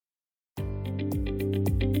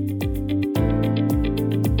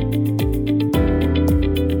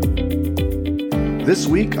This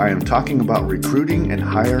week, I am talking about recruiting and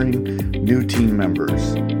hiring new team members.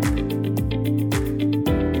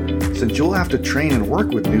 Since you'll have to train and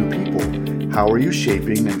work with new people, how are you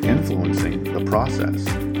shaping and influencing the process?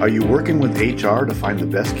 Are you working with HR to find the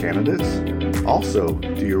best candidates? Also,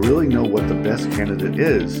 do you really know what the best candidate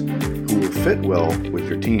is who will fit well with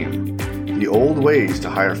your team? The old ways to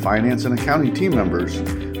hire finance and accounting team members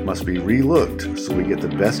must be relooked so we get the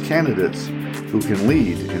best candidates who can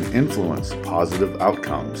lead and influence positive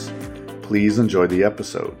outcomes. Please enjoy the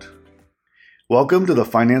episode. Welcome to the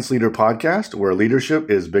Finance Leader Podcast, where leadership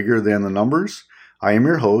is bigger than the numbers. I am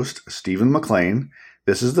your host, Stephen McLean.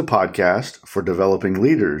 This is the podcast for developing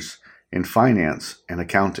leaders in finance and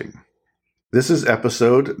accounting. This is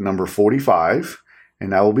episode number 45,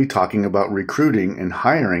 and I will be talking about recruiting and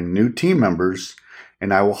hiring new team members,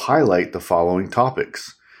 and I will highlight the following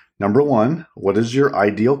topics. Number 1, what is your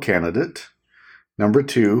ideal candidate? Number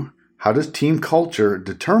 2, how does team culture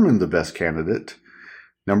determine the best candidate?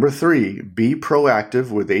 Number 3, be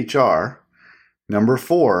proactive with HR. Number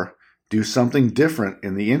 4, do something different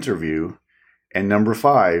in the interview. And number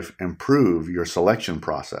 5, improve your selection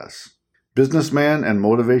process. Businessman and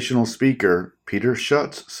motivational speaker Peter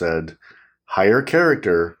Schutz said, "Hire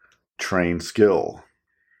character, train skill."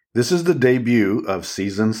 This is the debut of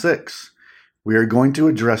Season 6. We are going to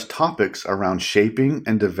address topics around shaping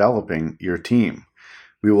and developing your team.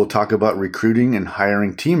 We will talk about recruiting and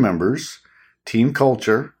hiring team members, team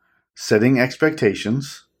culture, setting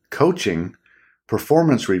expectations, coaching,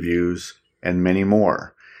 performance reviews, and many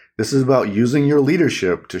more. This is about using your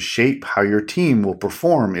leadership to shape how your team will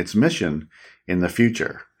perform its mission in the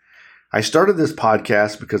future. I started this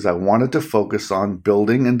podcast because I wanted to focus on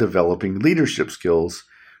building and developing leadership skills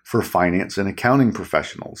for finance and accounting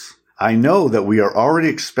professionals. I know that we are already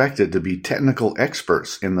expected to be technical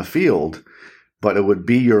experts in the field, but it would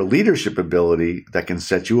be your leadership ability that can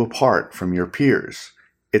set you apart from your peers.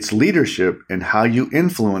 It's leadership and how you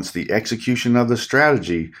influence the execution of the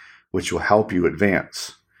strategy which will help you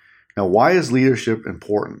advance. Now, why is leadership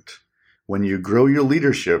important? When you grow your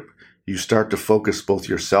leadership, you start to focus both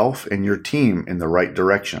yourself and your team in the right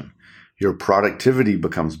direction. Your productivity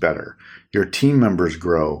becomes better, your team members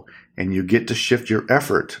grow, and you get to shift your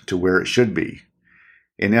effort to where it should be.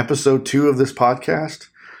 In episode 2 of this podcast,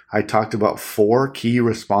 I talked about 4 key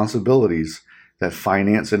responsibilities that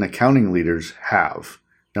finance and accounting leaders have.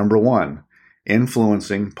 Number 1,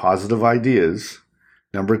 influencing positive ideas.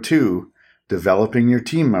 Number 2, developing your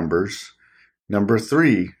team members. Number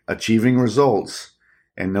 3, achieving results.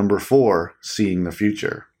 And number 4, seeing the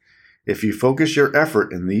future. If you focus your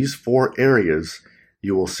effort in these 4 areas,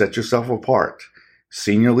 you will set yourself apart.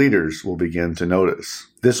 Senior leaders will begin to notice.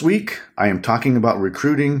 This week, I am talking about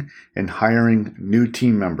recruiting and hiring new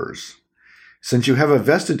team members. Since you have a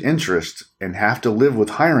vested interest and have to live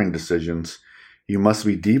with hiring decisions, you must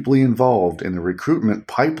be deeply involved in the recruitment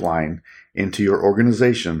pipeline into your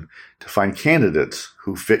organization to find candidates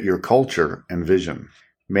who fit your culture and vision.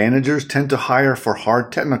 Managers tend to hire for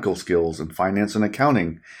hard technical skills in finance and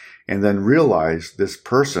accounting and then realize this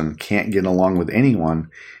person can't get along with anyone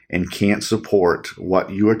and can't support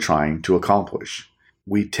what you are trying to accomplish.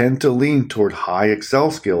 We tend to lean toward high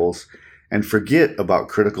Excel skills and forget about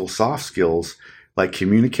critical soft skills like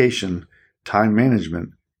communication, time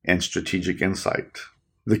management, and strategic insight.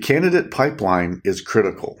 The candidate pipeline is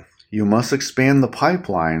critical. You must expand the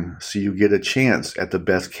pipeline so you get a chance at the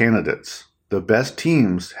best candidates. The best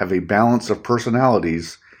teams have a balance of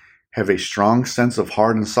personalities, have a strong sense of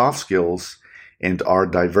hard and soft skills, and are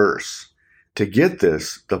diverse. To get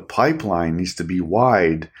this, the pipeline needs to be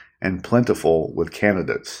wide and plentiful with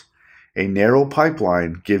candidates. A narrow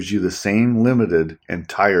pipeline gives you the same limited and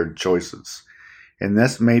tired choices, and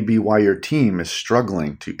this may be why your team is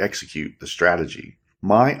struggling to execute the strategy.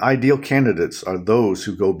 My ideal candidates are those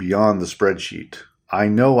who go beyond the spreadsheet. I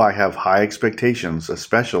know I have high expectations,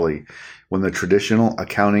 especially when the traditional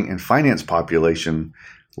accounting and finance population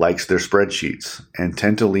likes their spreadsheets and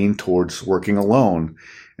tend to lean towards working alone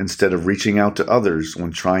instead of reaching out to others when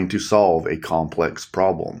trying to solve a complex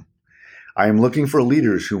problem. I am looking for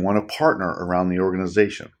leaders who want to partner around the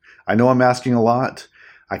organization. I know I'm asking a lot.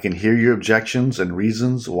 I can hear your objections and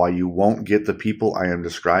reasons why you won't get the people I am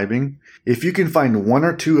describing. If you can find 1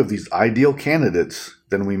 or 2 of these ideal candidates,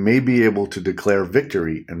 then we may be able to declare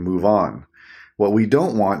victory and move on. What we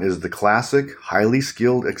don't want is the classic, highly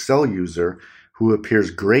skilled Excel user who appears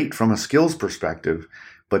great from a skills perspective,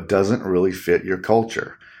 but doesn't really fit your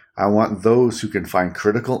culture. I want those who can find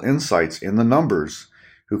critical insights in the numbers,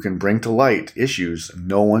 who can bring to light issues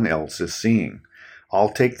no one else is seeing. I'll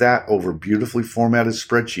take that over beautifully formatted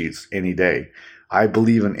spreadsheets any day. I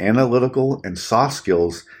believe in analytical and soft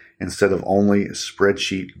skills instead of only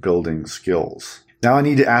spreadsheet building skills. Now I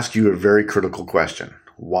need to ask you a very critical question.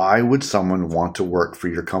 Why would someone want to work for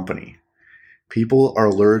your company? People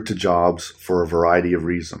are lured to jobs for a variety of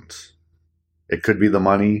reasons. It could be the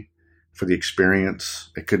money, for the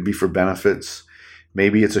experience, it could be for benefits,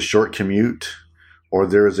 maybe it's a short commute, or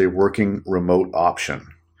there is a working remote option.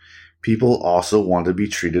 People also want to be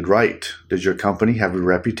treated right. Does your company have a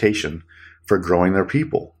reputation for growing their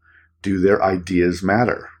people? Do their ideas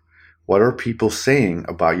matter? What are people saying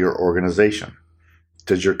about your organization?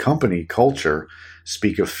 Does your company culture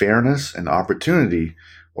speak of fairness and opportunity,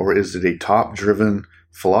 or is it a top-driven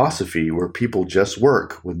philosophy where people just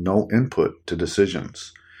work with no input to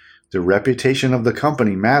decisions? The reputation of the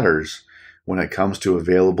company matters when it comes to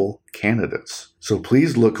available candidates. So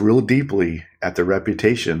please look real deeply at the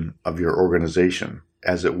reputation of your organization,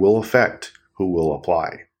 as it will affect who will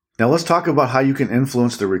apply. Now let's talk about how you can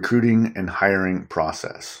influence the recruiting and hiring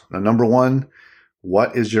process. Now, number one,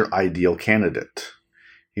 what is your ideal candidate?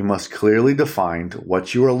 You must clearly define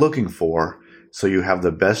what you are looking for so you have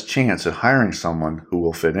the best chance at hiring someone who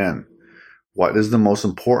will fit in. What is the most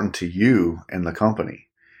important to you and the company?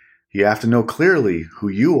 You have to know clearly who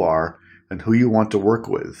you are and who you want to work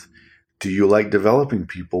with. Do you like developing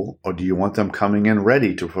people, or do you want them coming in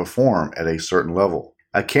ready to perform at a certain level?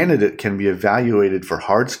 A candidate can be evaluated for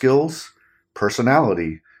hard skills,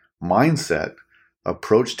 personality, mindset,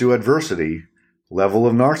 approach to adversity, level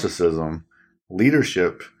of narcissism,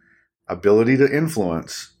 leadership, ability to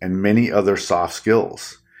influence, and many other soft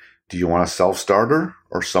skills. Do you want a self-starter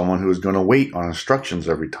or someone who is going to wait on instructions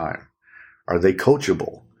every time? Are they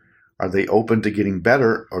coachable? Are they open to getting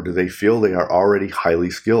better, or do they feel they are already highly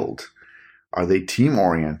skilled? Are they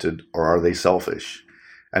team-oriented, or are they selfish?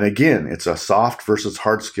 And again, it's a soft versus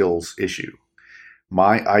hard skills issue.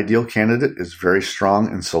 My ideal candidate is very strong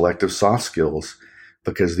in selective soft skills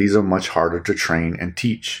because these are much harder to train and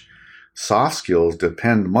teach. Soft skills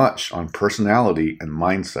depend much on personality and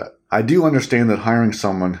mindset. I do understand that hiring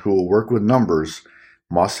someone who will work with numbers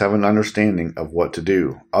must have an understanding of what to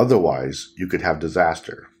do. Otherwise, you could have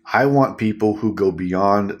disaster. I want people who go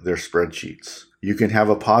beyond their spreadsheets. You can have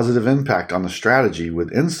a positive impact on the strategy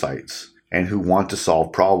with insights and who want to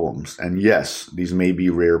solve problems. And yes, these may be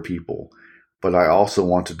rare people, but I also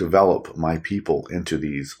want to develop my people into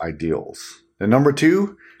these ideals. And number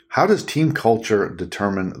two, how does team culture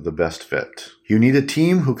determine the best fit? You need a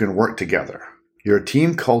team who can work together. Your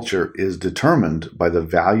team culture is determined by the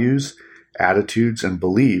values, attitudes, and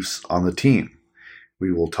beliefs on the team.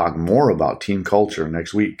 We will talk more about team culture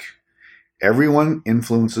next week. Everyone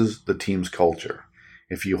influences the team's culture.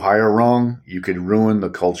 If you hire wrong, you could ruin the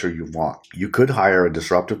culture you want. You could hire a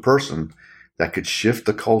disruptive person that could shift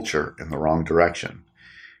the culture in the wrong direction.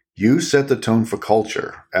 You set the tone for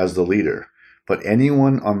culture as the leader, but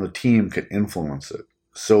anyone on the team can influence it.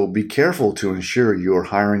 So be careful to ensure you are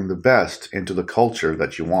hiring the best into the culture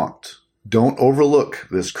that you want. Don't overlook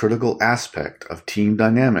this critical aspect of team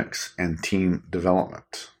dynamics and team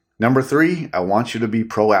development. Number three, I want you to be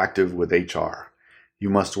proactive with HR. You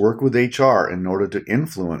must work with HR in order to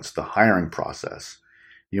influence the hiring process.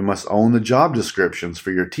 You must own the job descriptions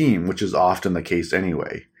for your team, which is often the case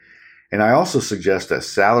anyway. And I also suggest that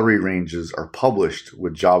salary ranges are published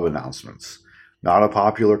with job announcements. Not a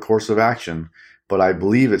popular course of action, but I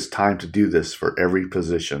believe it's time to do this for every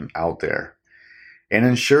position out there. And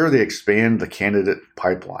ensure they expand the candidate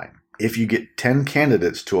pipeline. If you get 10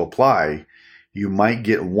 candidates to apply, you might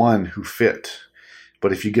get one who fit.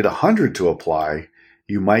 But if you get 100 to apply,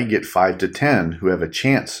 you might get 5 to 10 who have a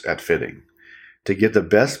chance at fitting. To get the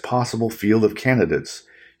best possible field of candidates,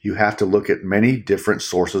 you have to look at many different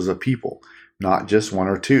sources of people, not just one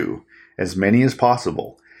or two, as many as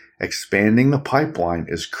possible. Expanding the pipeline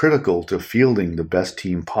is critical to fielding the best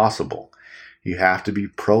team possible. You have to be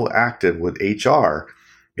proactive with HR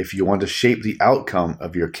if you want to shape the outcome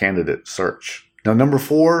of your candidate search. Now, number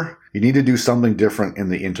four, you need to do something different in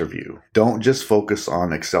the interview. Don't just focus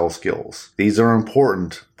on Excel skills. These are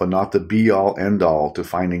important, but not the be-all, end-all to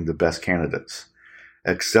finding the best candidates.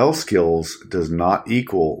 Excel skills does not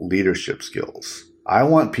equal leadership skills. I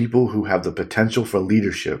want people who have the potential for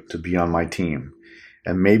leadership to be on my team.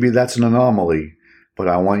 And maybe that's an anomaly, but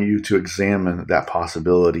I want you to examine that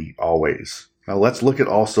possibility always. Now let's look at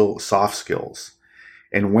also soft skills.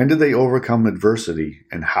 And when did they overcome adversity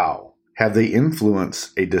and how? Have they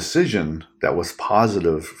influenced a decision that was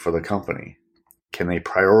positive for the company? Can they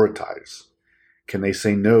prioritize? Can they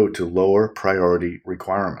say no to lower priority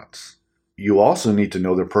requirements? You also need to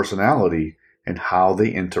know their personality and how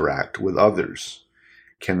they interact with others.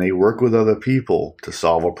 Can they work with other people to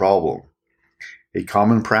solve a problem? A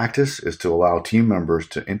common practice is to allow team members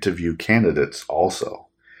to interview candidates also.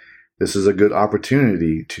 This is a good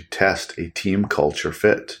opportunity to test a team culture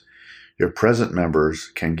fit. Your present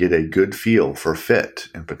members can get a good feel for fit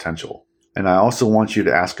and potential. And I also want you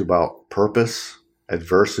to ask about purpose,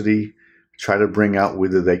 adversity. Try to bring out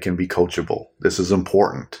whether they can be coachable. This is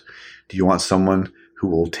important. Do you want someone who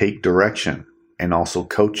will take direction and also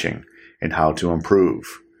coaching and how to improve?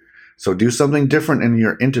 So do something different in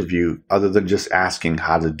your interview other than just asking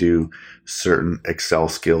how to do certain Excel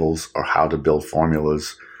skills or how to build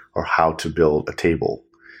formulas or how to build a table.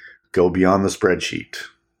 Go beyond the spreadsheet.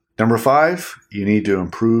 Number 5, you need to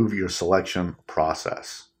improve your selection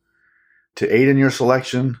process. To aid in your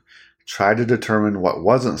selection, try to determine what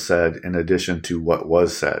wasn't said in addition to what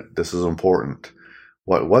was said. This is important.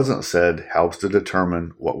 What wasn't said helps to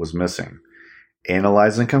determine what was missing.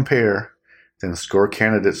 Analyze and compare, then score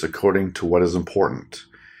candidates according to what is important,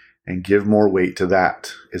 and give more weight to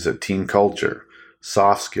that. Is it team culture,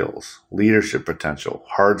 soft skills, leadership potential,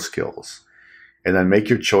 hard skills? And then make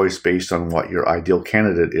your choice based on what your ideal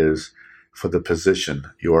candidate is for the position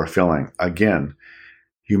you are filling. Again,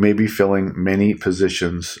 you may be filling many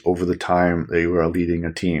positions over the time that you are leading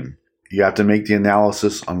a team. You have to make the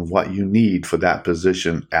analysis on what you need for that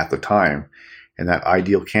position at the time, and that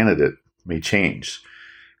ideal candidate may change.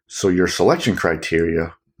 So your selection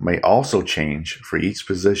criteria may also change for each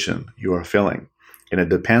position you are filling, and it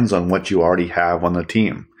depends on what you already have on the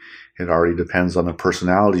team. It already depends on the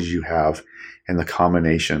personalities you have and the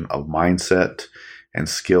combination of mindset and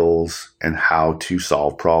skills and how to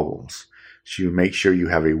solve problems. So you make sure you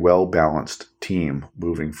have a well-balanced team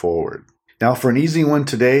moving forward. Now for an easy one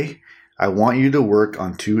today, I want you to work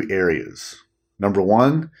on 2 areas. Number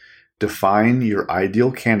 1, define your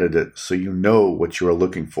ideal candidate so you know what you are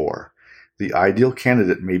looking for. The ideal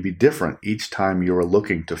candidate may be different each time you are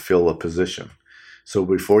looking to fill a position. So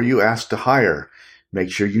before you ask to hire,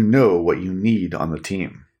 make sure you know what you need on the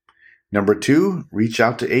team. Number 2, reach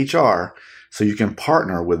out to HR so you can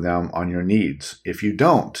partner with them on your needs. If you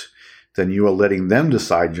don't, then you are letting them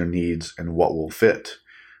decide your needs and what will fit.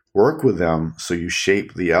 Work with them so you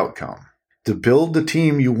shape the outcome. To build the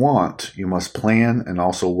team you want, you must plan and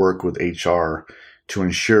also work with HR to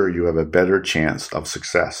ensure you have a better chance of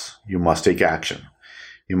success. You must take action.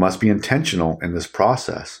 You must be intentional in this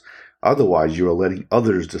process. Otherwise, you are letting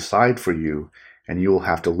others decide for you, and you will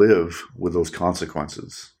have to live with those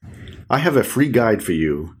consequences. I have a free guide for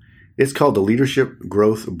you. It's called the Leadership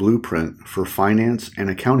Growth Blueprint for Finance and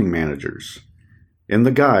Accounting Managers. In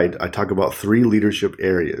the guide, I talk about 3 leadership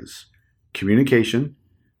areas: communication,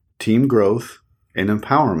 team growth, and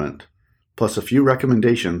empowerment, plus a few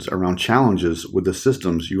recommendations around challenges with the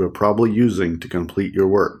systems you are probably using to complete your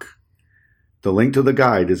work. The link to the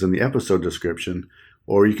guide is in the episode description,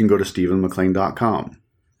 or you can go to stephenmclean.com.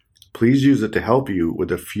 Please use it to help you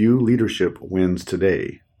with a few leadership wins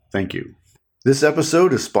today. Thank you. This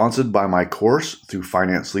episode is sponsored by my course through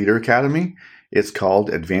Finance Leader Academy. It's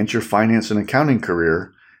called Advance Your Finance and Accounting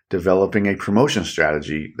Career, Developing a Promotion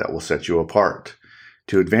Strategy that will set you apart.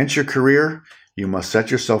 To advance your career, you must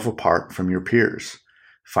set yourself apart from your peers.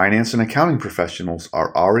 Finance and accounting professionals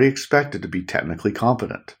are already expected to be technically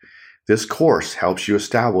competent. This course helps you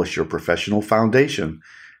establish your professional foundation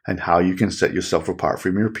and how you can set yourself apart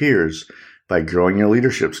from your peers by growing your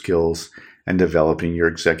leadership skills and developing your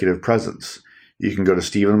executive presence. You can go to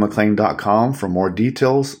stephenmclean.com for more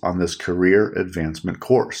details on this career advancement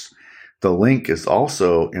course. The link is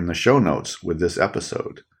also in the show notes with this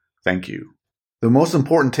episode. Thank you. The most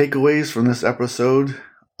important takeaways from this episode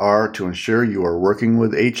are to ensure you are working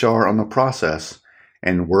with HR on the process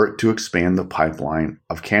and work to expand the pipeline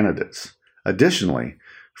of candidates. Additionally,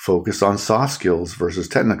 focus on soft skills versus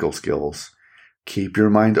technical skills. Keep your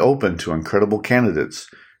mind open to incredible candidates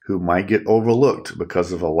who might get overlooked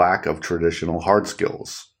because of a lack of traditional hard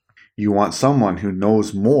skills. You want someone who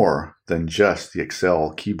knows more than just the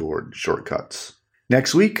Excel keyboard shortcuts.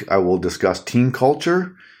 Next week, I will discuss team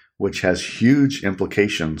culture, which has huge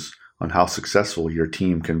implications on how successful your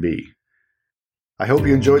team can be. I hope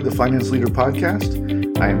you enjoyed the Finance Leader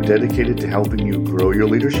Podcast. I am dedicated to helping you grow your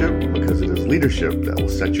leadership because it is leadership that will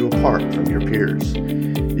set you apart from your peers.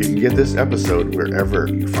 You can get this episode wherever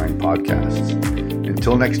you find podcasts.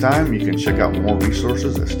 Until next time, you can check out more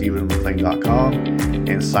resources at stephenmclean.com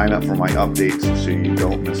and sign up for my updates so you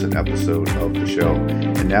don't miss an episode of the show.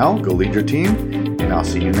 And now, go lead your team, and I'll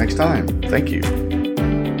see you next time. Thank you.